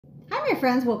my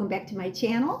friends, welcome back to my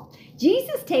channel.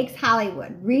 Jesus Takes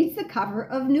Hollywood reads the cover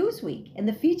of Newsweek, and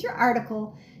the feature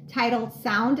article titled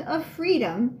Sound of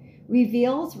Freedom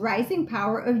reveals rising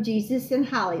power of Jesus in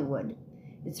Hollywood.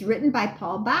 It's written by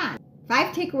Paul Bond.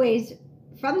 5 takeaways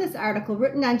from this article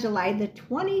written on July the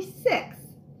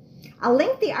 26th. I'll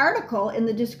link the article in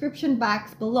the description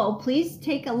box below. Please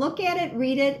take a look at it,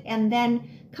 read it, and then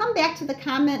come back to the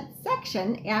comment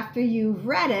section after you've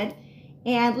read it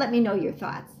and let me know your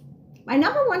thoughts. My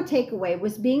number one takeaway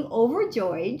was being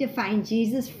overjoyed to find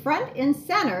Jesus front and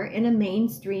center in a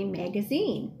mainstream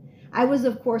magazine. I was,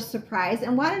 of course, surprised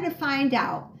and wanted to find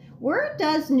out, where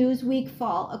does Newsweek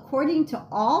fall according to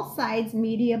all sides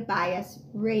media bias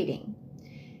rating?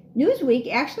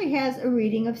 Newsweek actually has a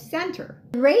reading of center.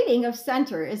 The rating of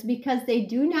center is because they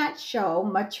do not show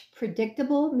much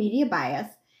predictable media bias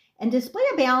and display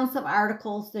a balance of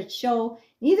articles that show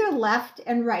neither left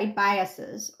and right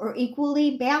biases or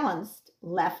equally balanced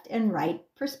left and right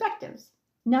perspectives.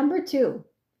 Number 2,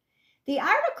 the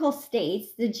article states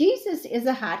that Jesus is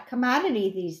a hot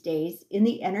commodity these days in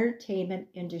the entertainment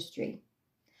industry.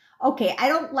 Okay, I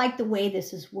don't like the way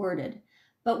this is worded,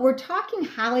 but we're talking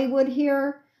Hollywood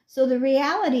here, so the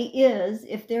reality is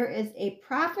if there is a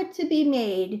profit to be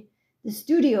made, the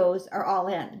studios are all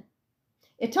in.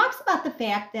 It talks about the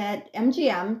fact that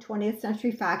MGM, 20th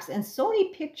Century Fox, and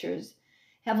Sony Pictures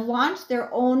have launched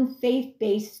their own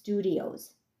faith-based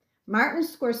studios. Martin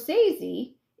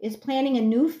Scorsese is planning a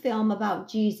new film about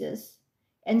Jesus,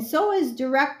 and so is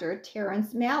director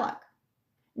Terrence Malick.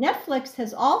 Netflix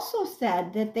has also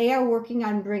said that they are working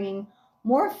on bringing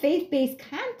more faith-based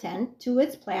content to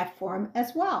its platform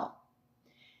as well.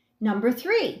 Number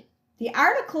 3, the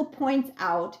article points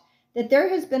out that there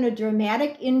has been a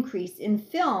dramatic increase in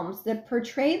films that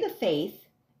portray the faith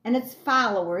and its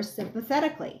followers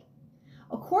sympathetically.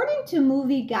 According to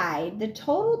Movie Guide, the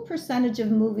total percentage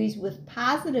of movies with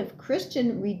positive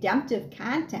Christian redemptive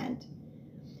content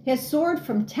has soared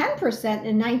from 10%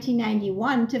 in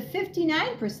 1991 to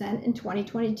 59% in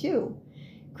 2022.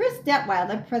 Chris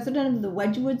Detweiler, president of the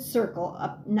Wedgwood Circle,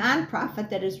 a nonprofit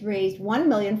that has raised $1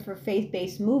 million for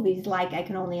faith-based movies like I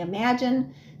Can Only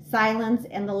Imagine, Silence,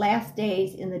 and The Last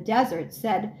Days in the Desert,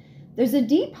 said, "There's a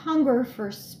deep hunger for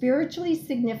spiritually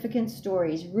significant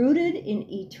stories rooted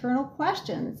in eternal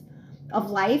questions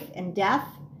of life and death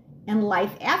and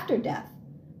life after death.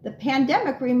 The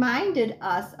pandemic reminded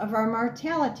us of our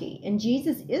mortality, and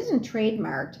Jesus isn't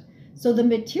trademarked, so the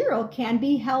material can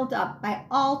be held up by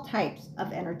all types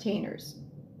of entertainers."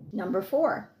 Number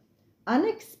 4,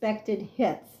 unexpected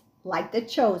hits like The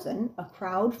Chosen, a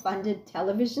crowd-funded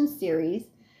television series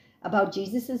about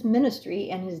Jesus'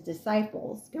 ministry and his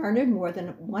disciples, garnered more than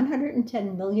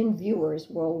 110 million viewers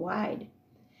worldwide.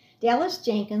 Dallas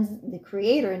Jenkins, the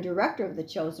creator and director of The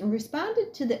Chosen,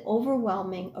 responded to the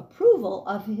overwhelming approval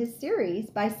of his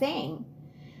series by saying,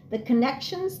 "The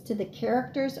connections to the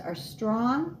characters are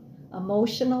strong,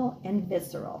 emotional, and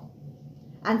visceral.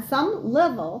 On some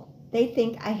level, they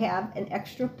think I have an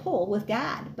extra pull with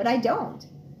God, but I don't.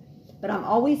 But I'm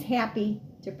always happy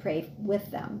to pray with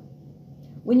them."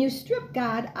 When you strip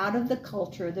God out of the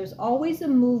culture, there's always a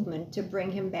movement to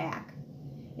bring him back.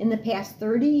 In the past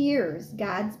 30 years,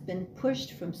 God's been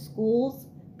pushed from schools,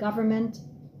 government,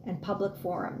 and public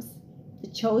forums. The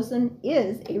Chosen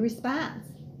is a response.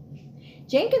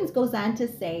 Jenkins goes on to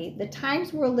say, "The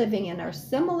times we're living in are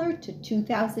similar to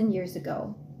 2,000 years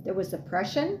ago. There was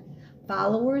oppression,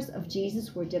 followers of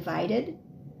Jesus were divided,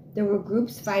 there were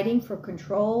groups fighting for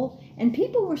control, and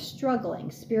people were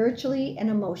struggling spiritually and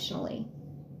emotionally.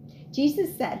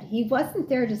 Jesus said he wasn't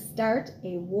there to start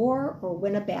a war or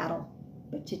win a battle,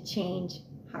 but to change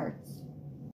hearts."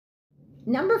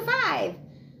 Number 5,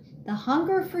 the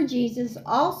hunger for Jesus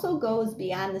also goes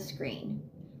beyond the screen.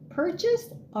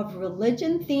 Purchase of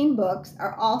religion-themed books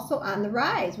are also on the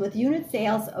rise, with unit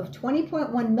sales of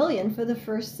 20.1 million for the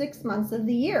first 6 months of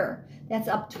the year. That's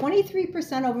up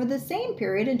 23% over the same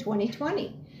period in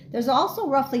 2020. There's also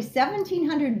roughly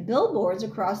 1,700 billboards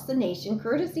across the nation,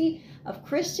 courtesy of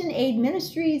Christian aid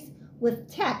ministries, with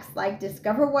texts like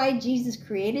 "Discover why Jesus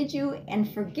created you" and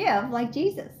 "Forgive like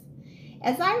Jesus."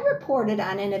 As I reported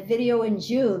on in a video in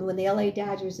June when the LA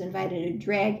Dodgers invited a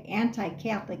drag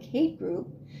anti-Catholic hate group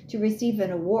to receive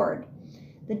an award,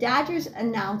 the Dodgers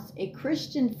announced a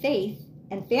Christian Faith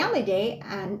and Family Day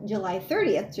on July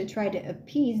 30th to try to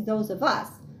appease those of us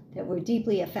that were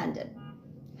deeply offended.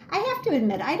 I have to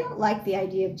admit, I don't like the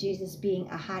idea of Jesus being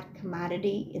a hot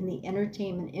commodity in the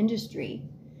entertainment industry,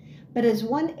 but as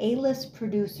one A-list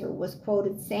producer was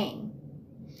quoted saying,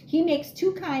 "He makes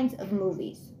 2 kinds of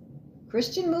movies: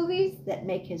 Christian movies that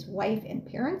make his wife and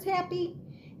parents happy,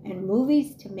 and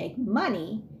movies to make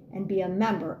money and be a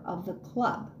member of the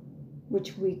club,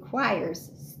 which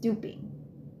requires stooping.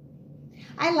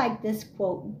 I like this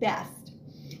quote best.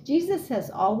 Jesus has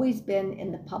always been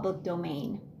in the public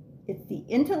domain. It's the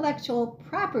intellectual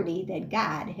property that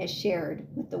God has shared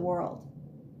with the world.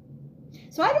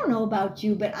 So I don't know about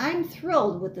you, but I'm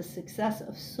thrilled with the success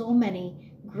of so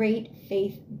many great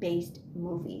faith-based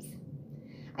movies.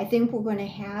 I think we're going to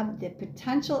have the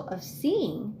potential of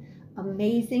seeing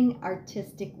amazing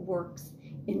artistic works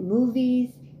in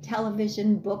movies,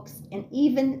 television, books, and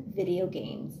even video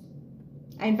games.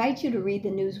 I invite you to read the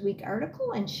Newsweek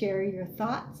article and share your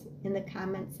thoughts in the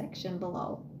comment section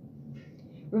below.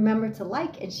 Remember to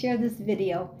like and share this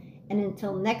video, and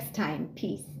until next time,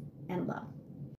 peace and love.